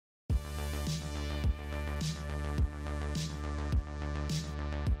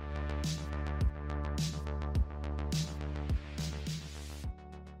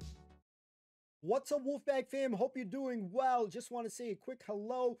What's up, Wolfpack fam? Hope you're doing well. Just want to say a quick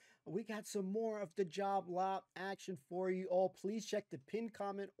hello. We got some more of the job lot action for you all. Please check the pinned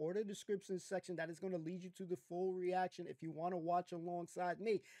comment or the description section. That is going to lead you to the full reaction if you want to watch alongside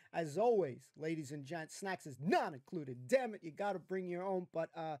me. As always, ladies and gents, snacks is not included. Damn it, you got to bring your own. But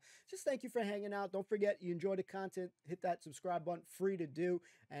just thank you for hanging out. Don't forget, you enjoy the content, hit that subscribe button, free to do.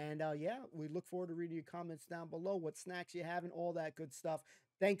 And yeah, we look forward to reading your comments down below, what snacks you're having, all that good stuff.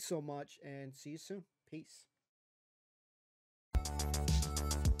 Thanks so much and see you soon. Peace.